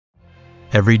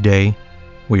Every day,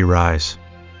 we rise,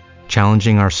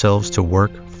 challenging ourselves to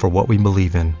work for what we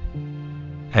believe in.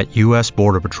 At U.S.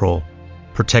 Border Patrol,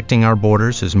 protecting our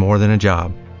borders is more than a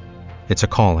job. It's a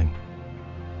calling.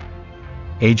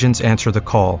 Agents answer the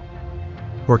call,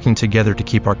 working together to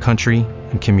keep our country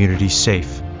and communities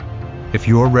safe. If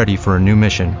you're ready for a new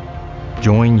mission,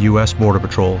 join U.S. Border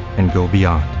Patrol and go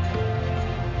beyond.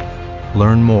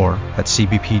 Learn more at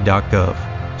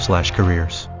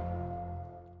cbp.gov/careers.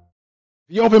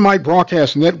 The Open Mic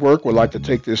Broadcast Network would like to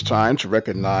take this time to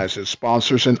recognize its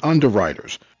sponsors and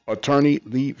underwriters: Attorney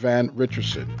Lee Van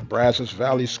Richardson, Brazos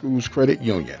Valley Schools Credit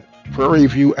Union, Prairie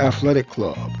View Athletic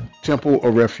Club, Temple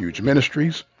of Refuge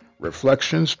Ministries,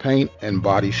 Reflections Paint and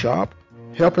Body Shop,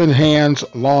 Helping Hands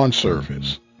Lawn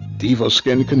Service, Diva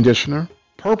Skin Conditioner,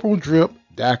 Purple Drip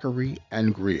Daiquiri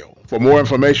and Grill. For more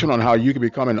information on how you can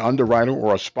become an underwriter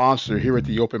or a sponsor here at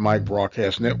the Open Mic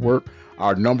Broadcast Network,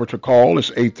 our number to call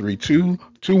is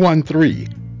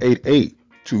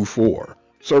 832-213-8824.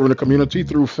 Serving the community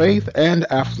through faith and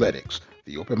athletics.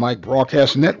 The Open Mic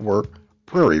Broadcast Network,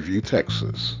 Prairie View,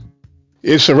 Texas.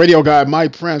 It's the radio guy,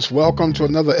 Mike Prince. Welcome to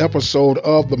another episode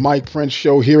of the Mike Prince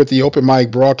Show here at the Open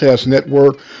Mic Broadcast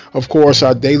Network. Of course,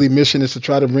 our daily mission is to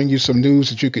try to bring you some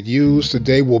news that you could use.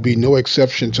 Today will be no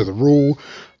exception to the rule.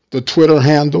 The Twitter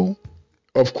handle,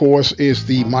 of course, is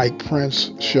the Mike Prince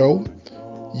Show.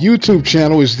 YouTube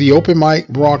channel is the Open Mic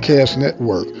Broadcast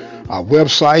Network. Our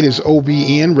website is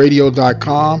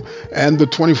obnradio.com and the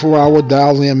 24-hour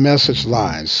dial-in message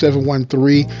line,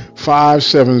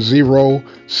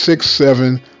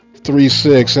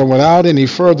 713-570-6736. And without any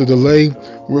further delay,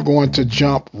 we're going to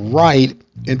jump right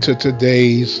into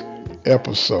today's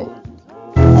episode.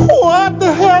 What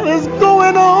the hell is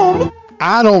going on?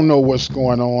 I don't know what's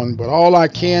going on, but all I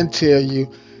can tell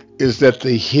you is that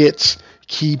the hits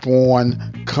keep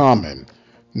on coming.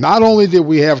 Not only did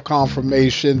we have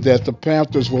confirmation that the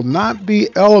Panthers will not be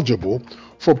eligible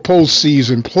for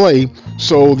postseason play,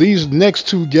 so these next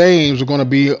two games are going to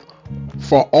be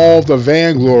for all the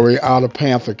vainglory out of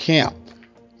Panther camp.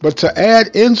 But to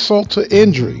add insult to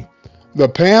injury, the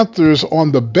Panthers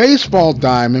on the baseball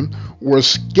diamond were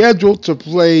scheduled to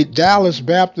play Dallas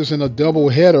Baptist in a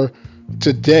doubleheader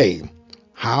today.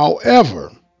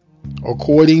 However,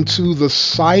 according to the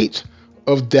site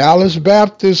of Dallas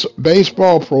Baptist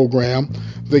baseball program,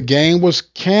 the game was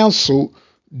canceled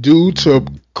due to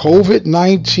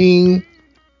COVID-19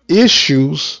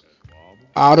 issues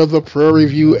out of the Prairie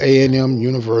View A&M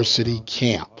University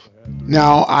camp.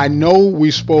 Now, I know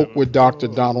we spoke with Dr.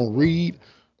 Donald Reed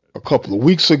a couple of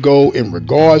weeks ago in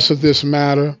regards to this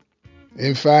matter.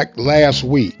 In fact, last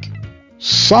week,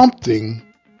 something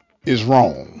is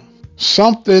wrong.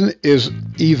 Something is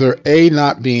either A,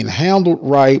 not being handled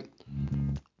right,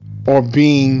 or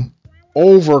being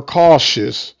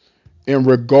overcautious in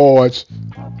regards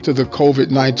to the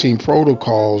COVID-19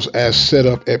 protocols as set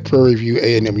up at Prairie View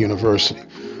A&M University.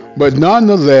 But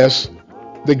nonetheless,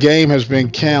 the game has been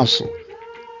canceled.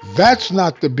 That's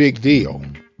not the big deal.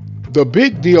 The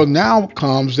big deal now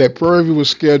comes that Prairie View was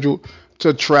scheduled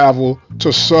to travel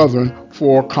to Southern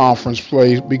for conference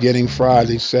play beginning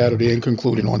Friday, Saturday, and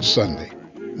concluding on Sunday.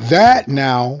 That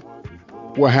now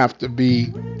will have to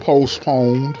be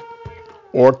postponed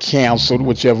or canceled,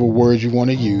 whichever word you want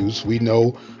to use. We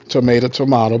know tomato,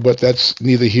 but that's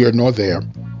neither here nor there.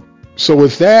 So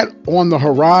with that on the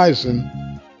horizon,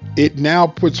 it now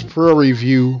puts Prairie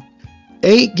View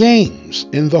 8 games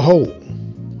in the hole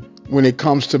when it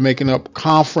comes to making up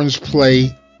conference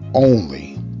play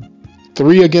only.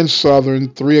 3 against Southern,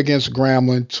 3 against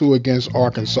Grambling, 2 against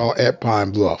Arkansas at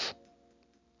Pine Bluff.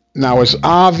 Now, it's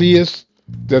obvious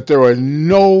that there are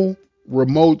no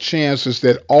remote chances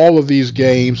that all of these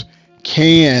games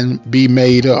can be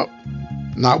made up,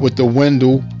 not with the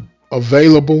window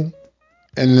available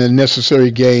and the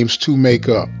necessary games to make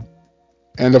up.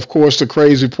 And of course, the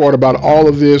crazy part about all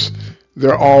of this,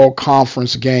 they're all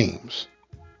conference games.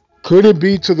 Could it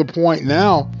be to the point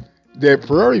now that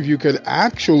Prairie View could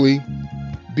actually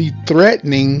be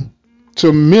threatening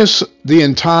to miss the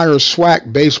entire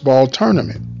SWAC baseball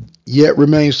tournament? Yet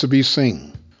remains to be seen.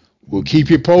 We'll keep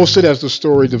you posted as the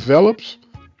story develops.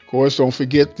 Of course, don't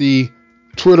forget the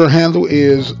Twitter handle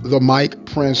is the Mike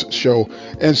Prince Show.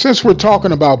 And since we're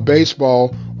talking about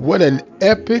baseball, what an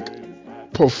epic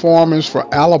performance for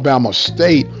Alabama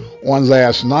State on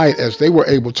last night as they were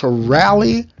able to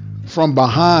rally from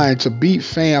behind to beat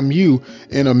FAMU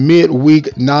in a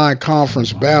midweek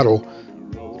non-conference battle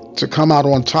to come out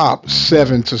on top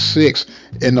 7-6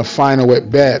 in the final at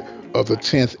bat of the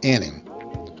 10th inning.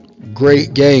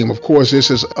 Great game. Of course, this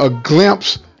is a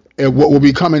glimpse at what will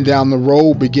be coming down the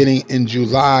road beginning in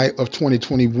July of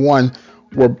 2021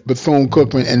 where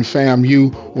Bethune-Cookman and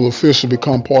FAMU will officially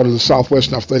become part of the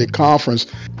Southwestern Athletic Conference.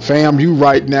 FAMU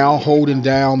right now holding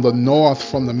down the North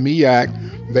from the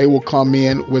MEAC. They will come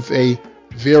in with a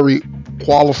very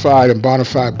qualified and bona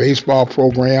fide baseball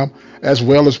program, as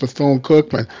well as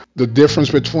Bethune-Cookman. The difference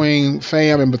between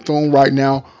FAM and Bethune right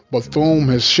now, Bethune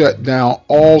has shut down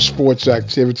all sports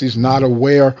activities, not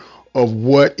aware of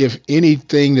what, if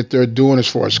anything, that they're doing as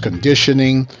far as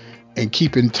conditioning and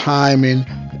keeping timing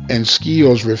and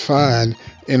skills refined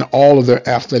in all of their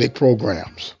athletic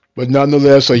programs. But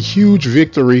nonetheless, a huge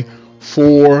victory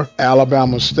for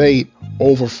Alabama State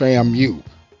over FAMU.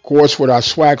 Of course, with our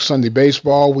SWAC Sunday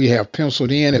baseball, we have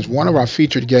penciled in as one of our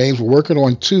featured games. We're working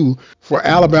on two for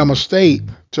Alabama State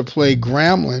to play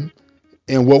Grambling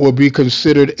in what will be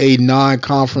considered a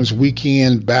non-conference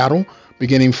weekend battle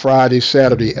beginning Friday,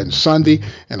 Saturday, and Sunday.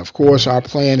 And of course, our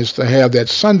plan is to have that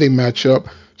Sunday matchup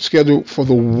scheduled for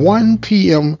the 1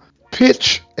 p.m.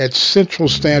 pitch at Central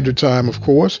Standard Time, of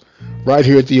course, right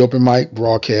here at the Open Mic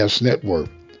Broadcast Network.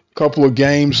 Couple of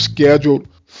games scheduled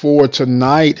for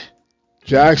tonight.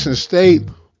 Jackson State,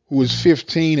 who is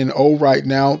 15-0 right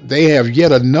now, they have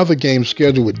yet another game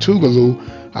scheduled with Tougaloo.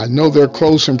 I know they're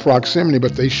close in proximity,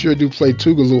 but they sure do play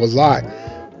Tougaloo a lot.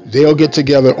 They'll get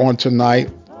together on tonight.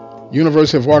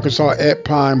 University of Arkansas at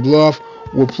Pine Bluff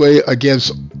will play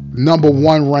against number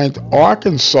 1 ranked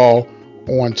Arkansas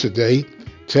on today.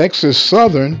 Texas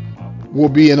Southern will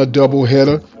be in a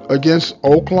doubleheader against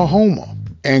Oklahoma.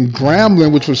 And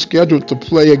Grambling, which was scheduled to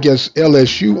play against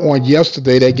LSU on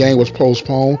yesterday, that game was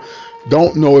postponed.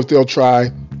 Don't know if they'll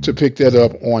try to pick that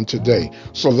up on today.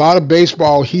 So a lot of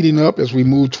baseball heating up as we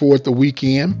move toward the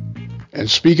weekend. And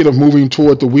speaking of moving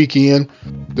toward the weekend,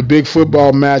 the big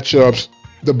football matchups,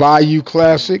 the Bayou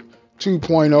Classic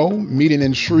 2.0 meeting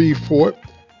in Shreveport.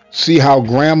 See how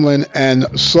Grambling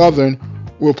and Southern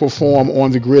will perform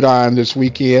on the gridiron this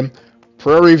weekend.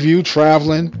 Prairie View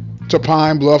traveling to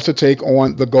Pine Bluff to take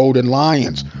on the Golden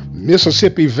Lions.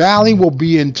 Mississippi Valley will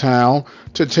be in town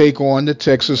to take on the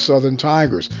Texas Southern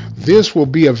Tigers. This will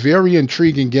be a very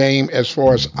intriguing game as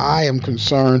far as I am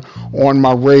concerned on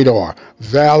my radar.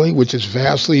 Valley, which is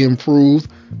vastly improved.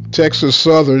 Texas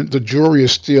Southern, the jury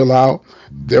is still out.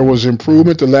 There was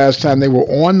improvement the last time they were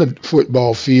on the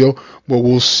football field, but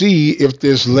we'll see if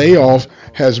this layoff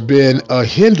has been a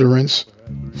hindrance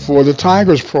for the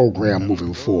Tigers program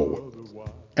moving forward.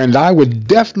 And I would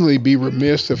definitely be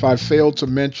remiss if I failed to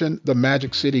mention the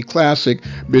Magic City Classic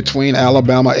between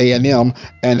Alabama A&M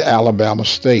and Alabama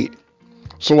State.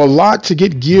 So a lot to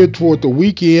get geared toward the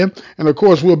weekend, and of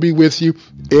course we'll be with you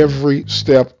every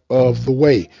step of the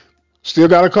way. Still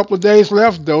got a couple of days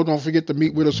left, though. Don't forget to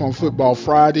meet with us on Football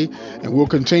Friday, and we'll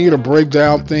continue to break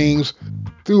down things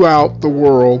throughout the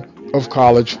world of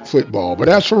college football. But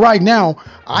as for right now,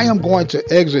 I am going to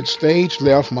exit stage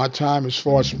left. My time is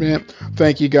far spent.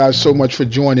 Thank you guys so much for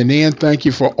joining in. Thank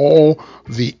you for all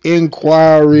the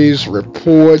inquiries,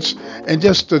 reports, and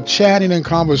just the chatting and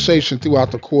conversation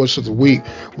throughout the course of the week.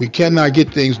 We cannot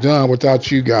get things done without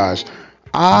you guys.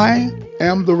 I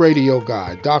am the radio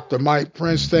guy, Dr. Mike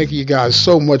Prince. Thank you guys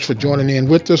so much for joining in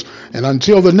with us. And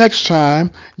until the next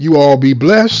time, you all be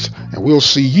blessed, and we'll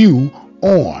see you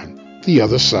on the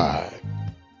other side.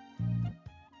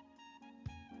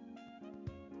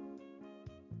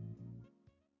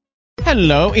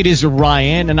 Hello, it is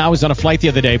Ryan, and I was on a flight the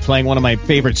other day playing one of my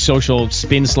favorite social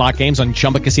spin slot games on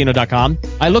ChumbaCasino.com.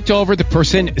 I looked over at the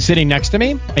person sitting next to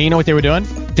me, and you know what they were doing?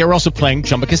 They were also playing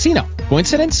Chumba Casino.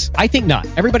 Coincidence? I think not.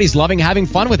 Everybody's loving having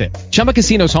fun with it. Chumba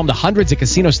Casino is home to hundreds of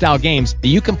casino-style games that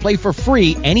you can play for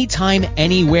free anytime,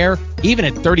 anywhere, even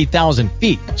at 30,000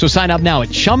 feet. So sign up now at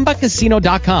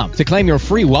ChumbaCasino.com to claim your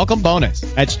free welcome bonus.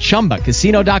 That's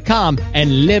ChumbaCasino.com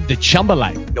and live the Chumba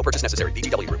life. No purchase necessary.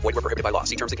 VGW. Void where prohibited by law.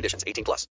 See terms and conditions. 18+.